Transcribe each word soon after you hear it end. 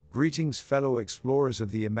Greetings, fellow explorers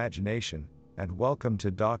of the imagination, and welcome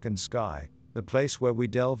to Darkened Sky, the place where we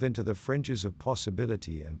delve into the fringes of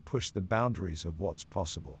possibility and push the boundaries of what's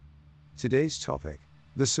possible. Today's topic: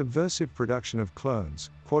 the subversive production of clones,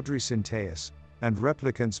 QuadriCentellas, and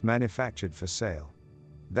replicants manufactured for sale.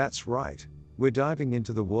 That's right, we're diving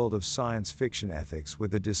into the world of science fiction ethics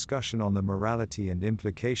with a discussion on the morality and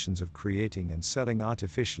implications of creating and selling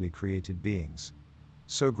artificially created beings.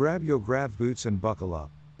 So grab your grav boots and buckle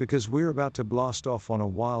up, because we're about to blast off on a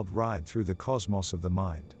wild ride through the cosmos of the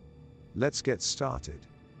mind. Let's get started.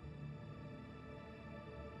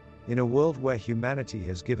 In a world where humanity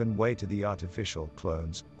has given way to the artificial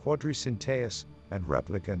clones, QuadriCentellas and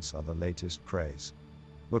replicants are the latest craze.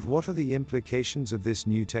 But what are the implications of this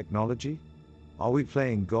new technology? Are we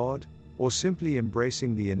playing God, or simply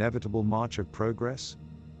embracing the inevitable march of progress?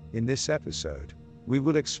 In this episode, we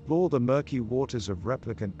will explore the murky waters of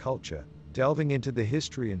replicant culture, delving into the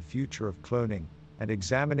history and future of cloning, and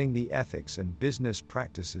examining the ethics and business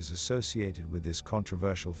practices associated with this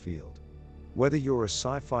controversial field. Whether you're a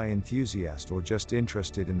sci-fi enthusiast or just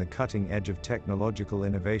interested in the cutting edge of technological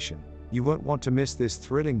innovation, you won't want to miss this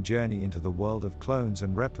thrilling journey into the world of clones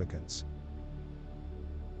and replicants.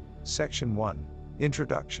 Section 1.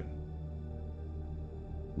 Introduction.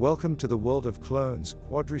 Welcome to the world of clones,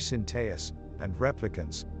 QuadriCentellas, and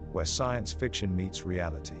replicants, where science fiction meets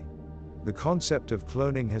reality. The concept of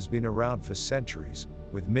cloning has been around for centuries,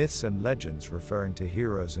 with myths and legends referring to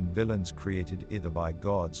heroes and villains created either by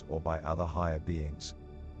gods or by other higher beings.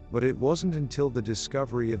 But it wasn't until the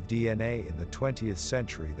discovery of DNA in the 20th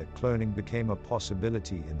century that cloning became a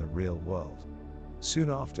possibility in the real world.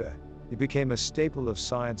 Soon after, it became a staple of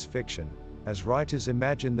science fiction, as writers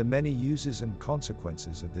imagined the many uses and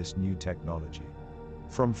consequences of this new technology.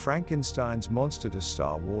 From Frankenstein's monster to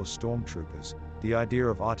Star Wars stormtroopers, the idea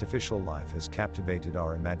of artificial life has captivated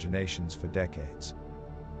our imaginations for decades.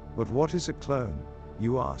 But what is a clone,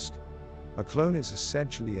 you ask? A clone is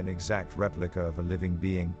essentially an exact replica of a living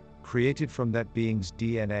being, created from that being's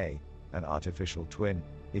DNA, an artificial twin,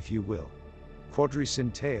 if you will.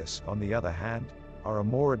 QuadriCentellas, on the other hand, are a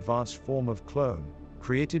more advanced form of clone,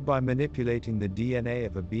 created by manipulating the DNA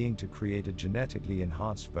of a being to create a genetically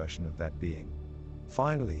enhanced version of that being.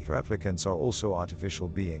 Finally, replicants are also artificial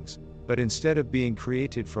beings, but instead of being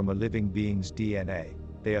created from a living being's DNA,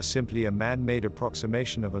 they are simply a man-made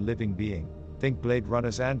approximation of a living being, think Blade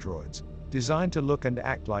Runner's androids, designed to look and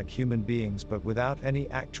act like human beings but without any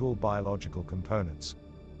actual biological components.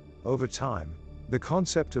 Over time, the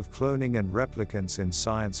concept of cloning and replicants in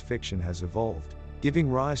science fiction has evolved, giving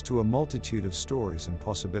rise to a multitude of stories and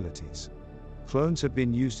possibilities. Clones have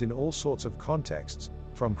been used in all sorts of contexts,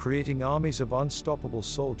 from creating armies of unstoppable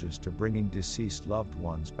soldiers to bringing deceased loved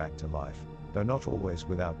ones back to life, though not always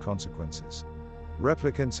without consequences.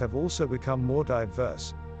 Replicants have also become more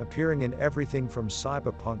diverse, appearing in everything from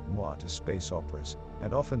cyberpunk noir to space operas,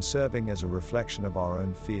 and often serving as a reflection of our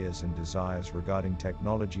own fears and desires regarding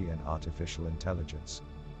technology and artificial intelligence.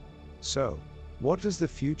 So, what does the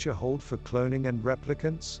future hold for cloning and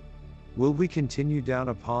replicants? Will we continue down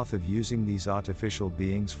a path of using these artificial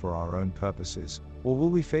beings for our own purposes, or will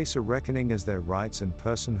we face a reckoning as their rights and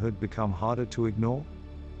personhood become harder to ignore?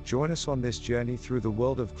 Join us on this journey through the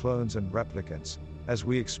world of clones and replicants, as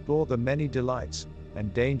we explore the many delights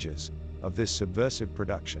and dangers of this subversive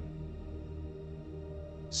production.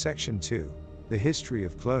 Section 2. The history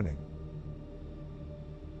of cloning.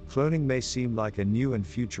 Cloning may seem like a new and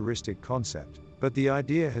futuristic concept, but the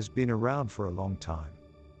idea has been around for a long time.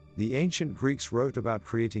 The ancient Greeks wrote about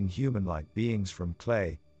creating human-like beings from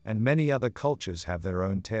clay, and many other cultures have their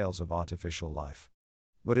own tales of artificial life.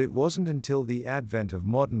 But it wasn't until the advent of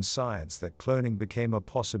modern science that cloning became a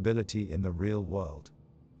possibility in the real world.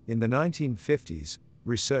 In the 1950s,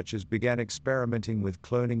 researchers began experimenting with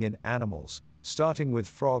cloning in animals, starting with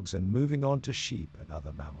frogs and moving on to sheep and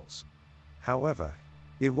other mammals. However,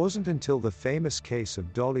 it wasn't until the famous case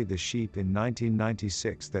of Dolly the Sheep in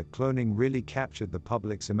 1996 that cloning really captured the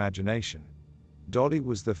public's imagination. Dolly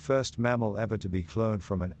was the first mammal ever to be cloned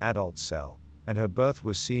from an adult cell, and her birth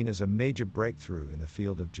was seen as a major breakthrough in the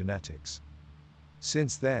field of genetics.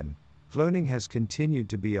 Since then, cloning has continued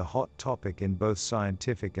to be a hot topic in both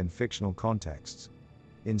scientific and fictional contexts.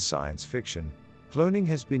 In science fiction, cloning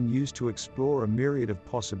has been used to explore a myriad of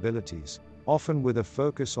possibilities, often with a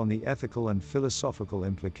focus on the ethical and philosophical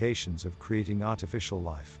implications of creating artificial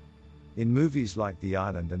life. In movies like The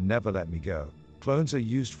Island and Never Let Me Go, clones are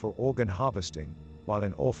used for organ harvesting, while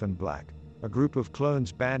in Orphan Black, a group of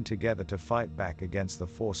clones band together to fight back against the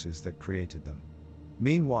forces that created them.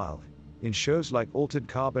 Meanwhile, in shows like Altered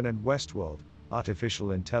Carbon and Westworld,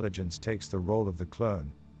 artificial intelligence takes the role of the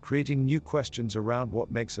clone, creating new questions around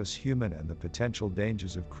what makes us human and the potential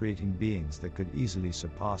dangers of creating beings that could easily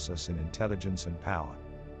surpass us in intelligence and power.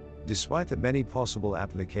 Despite the many possible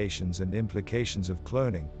applications and implications of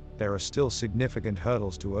cloning, there are still significant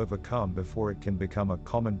hurdles to overcome before it can become a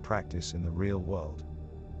common practice in the real world.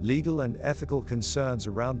 Legal and ethical concerns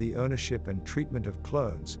around the ownership and treatment of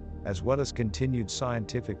clones, as well as continued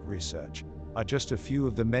scientific research, are just a few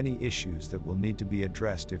of the many issues that will need to be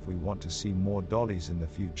addressed if we want to see more dollies in the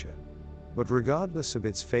future. But regardless of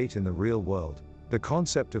its fate in the real world, the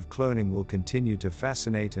concept of cloning will continue to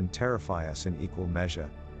fascinate and terrify us in equal measure,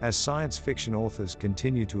 as science fiction authors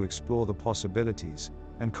continue to explore the possibilities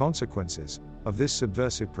and consequences of this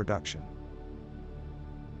subversive production.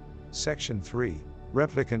 Section 3: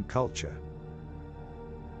 Replicant Culture.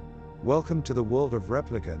 Welcome to the world of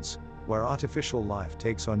replicants, where artificial life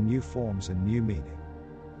takes on new forms and new meaning.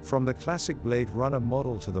 From the classic Blade Runner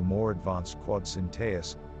model to the more advanced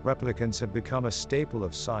QuadriCentellas, replicants have become a staple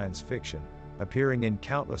of science fiction, appearing in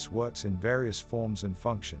countless works in various forms and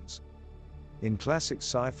functions. In classic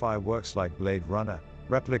sci-fi works like Blade Runner,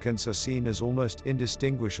 replicants are seen as almost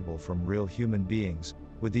indistinguishable from real human beings,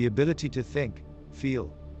 with the ability to think,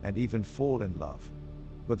 feel, and even fall in love.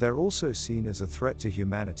 But they're also seen as a threat to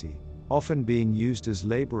humanity, often being used as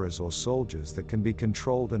laborers or soldiers that can be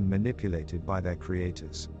controlled and manipulated by their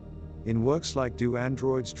creators. In works like Do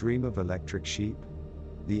Androids Dream of Electric Sheep?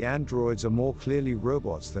 The androids are more clearly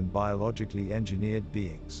robots than biologically engineered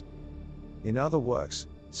beings. In other works,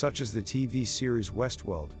 such as the TV series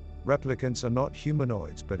Westworld, replicants are not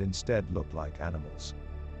humanoids but instead look like animals.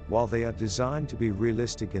 While they are designed to be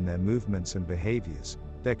realistic in their movements and behaviors,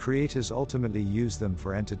 their creators ultimately use them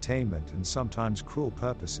for entertainment and sometimes cruel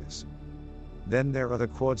purposes. Then there are the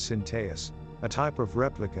QuadriCentellas, a type of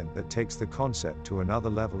replicant that takes the concept to another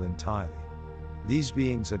level entirely. These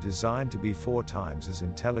beings are designed to be 4 times as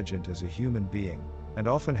intelligent as a human being, and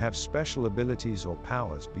often have special abilities or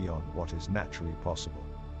powers beyond what is naturally possible.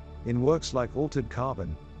 In works like Altered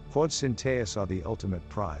Carbon, QuadriCentellas are the ultimate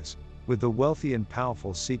prize, with the wealthy and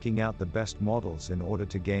powerful seeking out the best models in order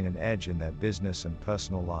to gain an edge in their business and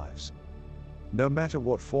personal lives. No matter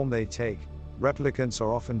what form they take, replicants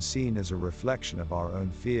are often seen as a reflection of our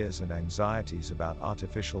own fears and anxieties about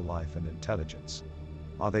artificial life and intelligence.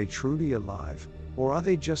 Are they truly alive, or are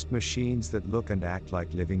they just machines that look and act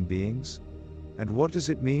like living beings? And what does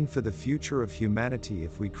it mean for the future of humanity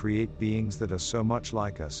if we create beings that are so much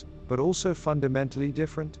like us, but also fundamentally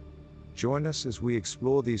different? Join us as we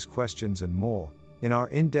explore these questions and more, in our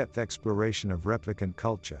in-depth exploration of replicant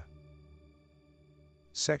culture.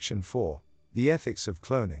 Section 4: The Ethics of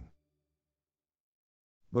Cloning.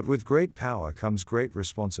 But with great power comes great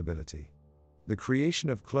responsibility. The creation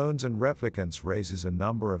of clones and replicants raises a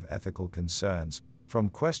number of ethical concerns, from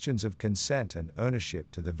questions of consent and ownership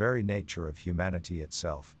to the very nature of humanity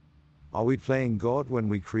itself. Are we playing God when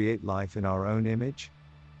we create life in our own image?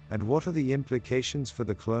 And what are the implications for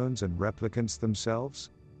the clones and replicants themselves?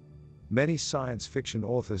 Many science fiction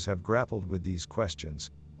authors have grappled with these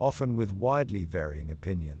questions, often with widely varying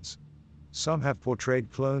opinions. Some have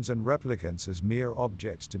portrayed clones and replicants as mere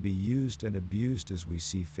objects to be used and abused as we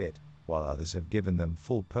see fit, while others have given them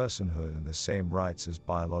full personhood and the same rights as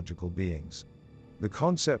biological beings. The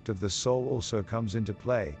concept of the soul also comes into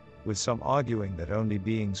play, with some arguing that only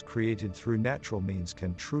beings created through natural means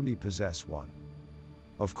can truly possess one.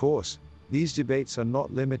 Of course, these debates are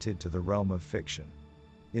not limited to the realm of fiction.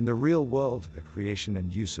 In the real world, the creation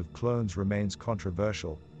and use of clones remains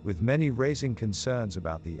controversial, with many raising concerns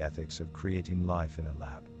about the ethics of creating life in a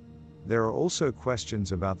lab. There are also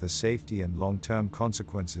questions about the safety and long-term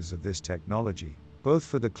consequences of this technology, both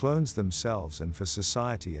for the clones themselves and for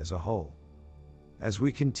society as a whole. As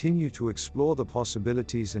we continue to explore the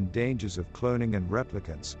possibilities and dangers of cloning and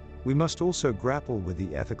replicants, we must also grapple with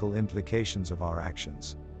the ethical implications of our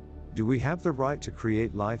actions. Do we have the right to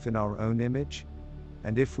create life in our own image?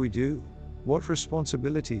 And if we do, what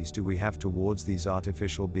responsibilities do we have towards these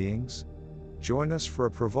artificial beings? Join us for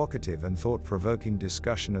a provocative and thought-provoking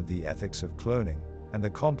discussion of the ethics of cloning, and the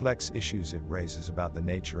complex issues it raises about the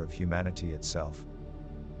nature of humanity itself.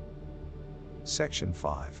 Section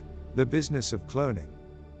 5: The Business of Cloning.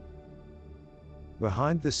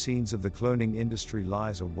 Behind the scenes of the cloning industry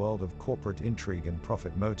lies a world of corporate intrigue and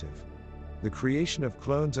profit motive. The creation of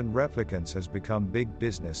clones and replicants has become big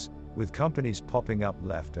business, with companies popping up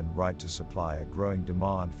left and right to supply a growing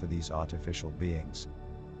demand for these artificial beings.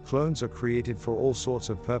 Clones are created for all sorts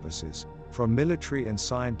of purposes, from military and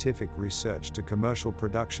scientific research to commercial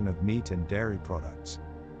production of meat and dairy products.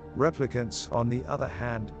 Replicants, on the other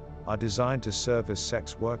hand, are designed to serve as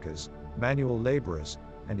sex workers, manual laborers,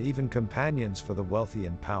 and even companions for the wealthy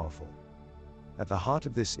and powerful. At the heart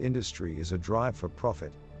of this industry is a drive for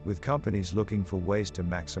profit, with companies looking for ways to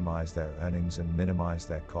maximize their earnings and minimize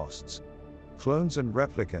their costs. Clones and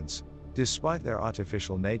replicants, despite their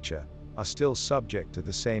artificial nature, are still subject to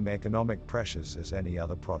the same economic pressures as any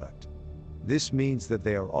other product. This means that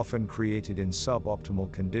they are often created in suboptimal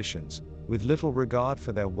conditions, with little regard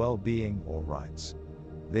for their well-being or rights.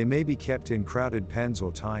 They may be kept in crowded pens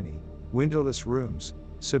or tiny, windowless rooms,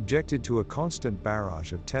 subjected to a constant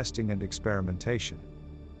barrage of testing and experimentation.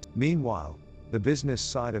 Meanwhile, the business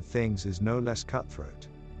side of things is no less cutthroat.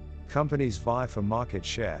 Companies vie for market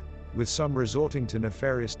share, with some resorting to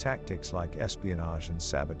nefarious tactics like espionage and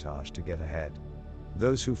sabotage to get ahead.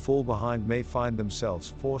 Those who fall behind may find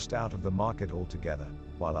themselves forced out of the market altogether,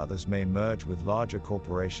 while others may merge with larger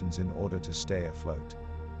corporations in order to stay afloat.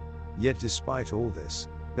 Yet despite all this,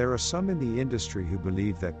 there are some in the industry who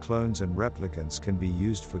believe that clones and replicants can be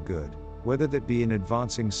used for good, whether that be in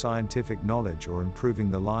advancing scientific knowledge or improving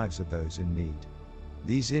the lives of those in need.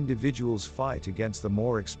 These individuals fight against the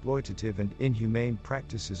more exploitative and inhumane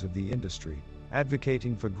practices of the industry,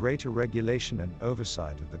 advocating for greater regulation and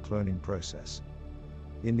oversight of the cloning process.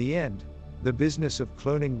 In the end, the business of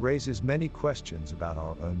cloning raises many questions about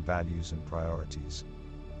our own values and priorities.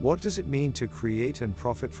 What does it mean to create and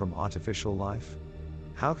profit from artificial life?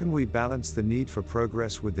 How can we balance the need for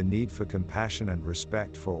progress with the need for compassion and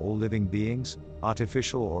respect for all living beings,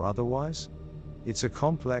 artificial or otherwise? It's a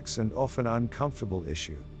complex and often uncomfortable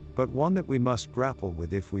issue, but one that we must grapple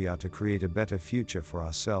with if we are to create a better future for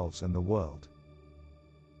ourselves and the world.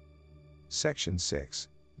 Section 6.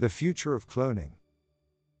 The future of cloning.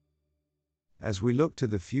 As we look to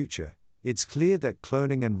the future, it's clear that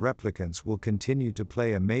cloning and replicants will continue to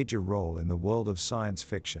play a major role in the world of science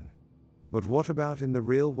fiction. But what about in the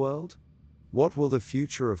real world? What will the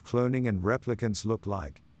future of cloning and replicants look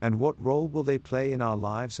like, and what role will they play in our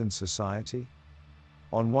lives and society?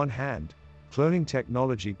 On one hand, cloning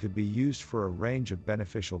technology could be used for a range of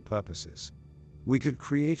beneficial purposes. We could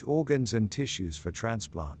create organs and tissues for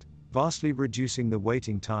transplant, vastly reducing the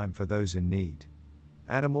waiting time for those in need.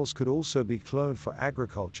 Animals could also be cloned for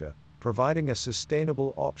agriculture, providing a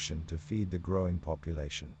sustainable option to feed the growing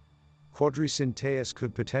population. QuadriCentellas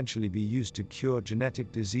could potentially be used to cure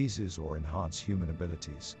genetic diseases or enhance human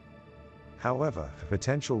abilities. However,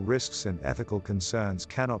 potential risks and ethical concerns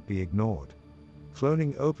cannot be ignored.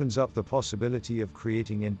 Cloning opens up the possibility of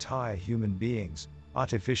creating entire human beings,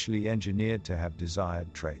 artificially engineered to have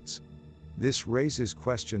desired traits. This raises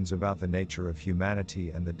questions about the nature of humanity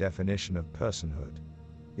and the definition of personhood.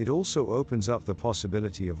 It also opens up the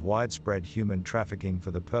possibility of widespread human trafficking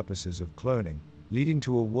for the purposes of cloning, leading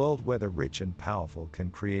to a world where the rich and powerful can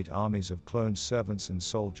create armies of cloned servants and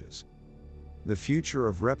soldiers. The future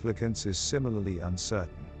of replicants is similarly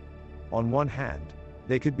uncertain. On one hand,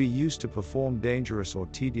 they could be used to perform dangerous or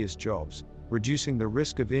tedious jobs, reducing the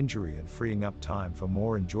risk of injury and freeing up time for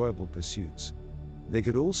more enjoyable pursuits. They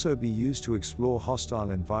could also be used to explore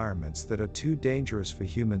hostile environments that are too dangerous for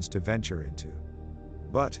humans to venture into.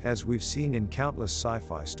 But, as we've seen in countless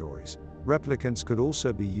sci-fi stories, replicants could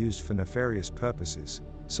also be used for nefarious purposes,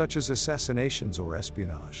 such as assassinations or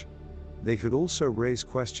espionage. They could also raise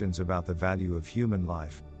questions about the value of human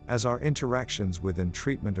life, as our interactions with and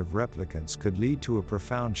treatment of replicants could lead to a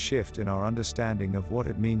profound shift in our understanding of what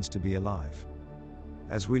it means to be alive.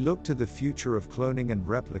 As we look to the future of cloning and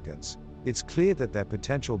replicants, it's clear that their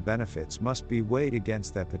potential benefits must be weighed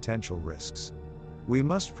against their potential risks. We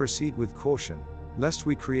must proceed with caution, lest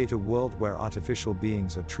we create a world where artificial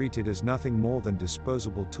beings are treated as nothing more than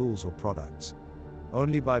disposable tools or products.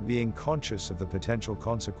 Only by being conscious of the potential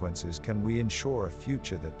consequences can we ensure a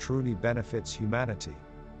future that truly benefits humanity.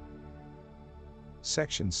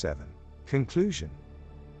 Section 7. Conclusion.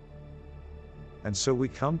 And so we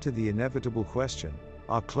come to the inevitable question: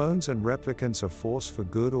 are clones and replicants a force for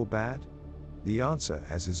good or bad? The answer,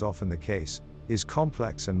 as is often the case, is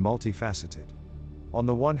complex and multifaceted. On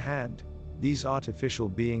the one hand, these artificial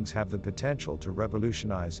beings have the potential to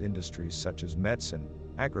revolutionize industries such as medicine,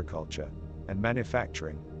 agriculture, and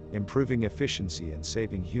manufacturing, improving efficiency and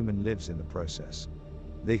saving human lives in the process.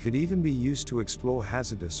 They could even be used to explore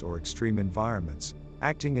hazardous or extreme environments,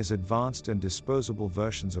 acting as advanced and disposable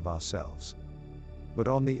versions of ourselves. But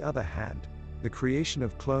on the other hand, the creation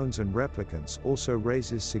of clones and replicants also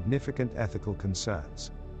raises significant ethical concerns.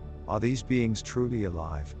 Are these beings truly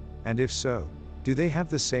alive? And if so, do they have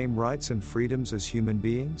the same rights and freedoms as human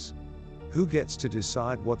beings? Who gets to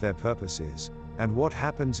decide what their purpose is, and what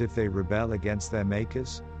happens if they rebel against their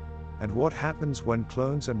makers? And what happens when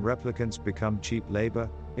clones and replicants become cheap labor,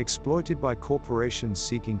 exploited by corporations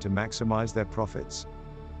seeking to maximize their profits?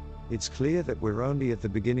 it's clear that we're only at the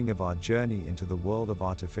beginning of our journey into the world of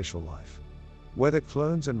artificial life. Whether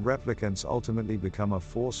clones and replicants ultimately become a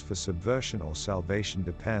force for subversion or salvation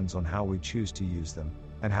depends on how we choose to use them,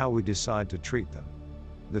 and how we decide to treat them.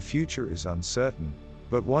 The future is uncertain,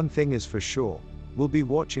 but one thing is for sure, we'll be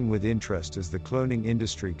watching with interest as the cloning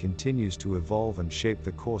industry continues to evolve and shape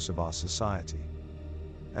the course of our society.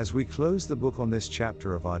 As we close the book on this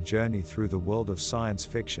chapter of our journey through the world of science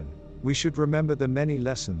fiction, we should remember the many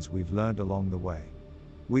lessons we've learned along the way.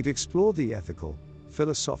 We've explored the ethical,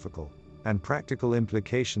 philosophical, and practical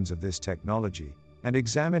implications of this technology, and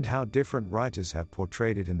examined how different writers have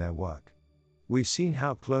portrayed it in their work. We've seen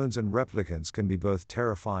how clones and replicants can be both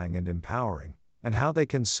terrifying and empowering, and how they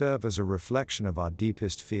can serve as a reflection of our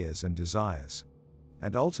deepest fears and desires.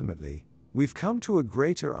 And ultimately, we've come to a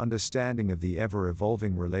greater understanding of the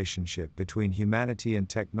ever-evolving relationship between humanity and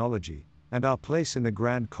technology, and our place in the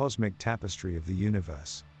grand cosmic tapestry of the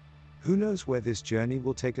universe. Who knows where this journey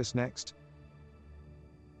will take us next?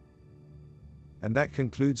 And that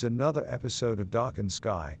concludes another episode of Darkened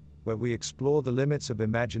Sky, where we explore the limits of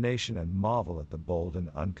imagination and marvel at the bold and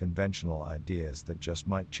unconventional ideas that just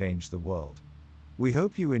might change the world. We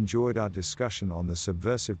hope you enjoyed our discussion on the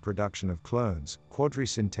subversive production of clones,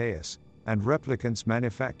 QuadriCentellas, and replicants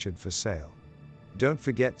manufactured for sale. Don't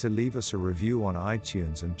forget to leave us a review on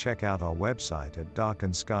iTunes and check out our website at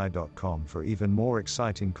darkendsky.com for even more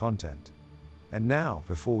exciting content. And now,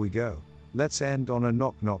 before we go, let's end on a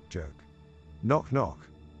knock-knock joke. Knock knock.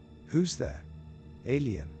 Who's there?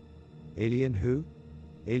 Alien. Alien who?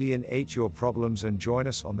 Alien 8 your problems and join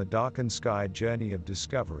us on the Darkened Sky journey of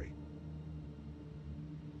discovery.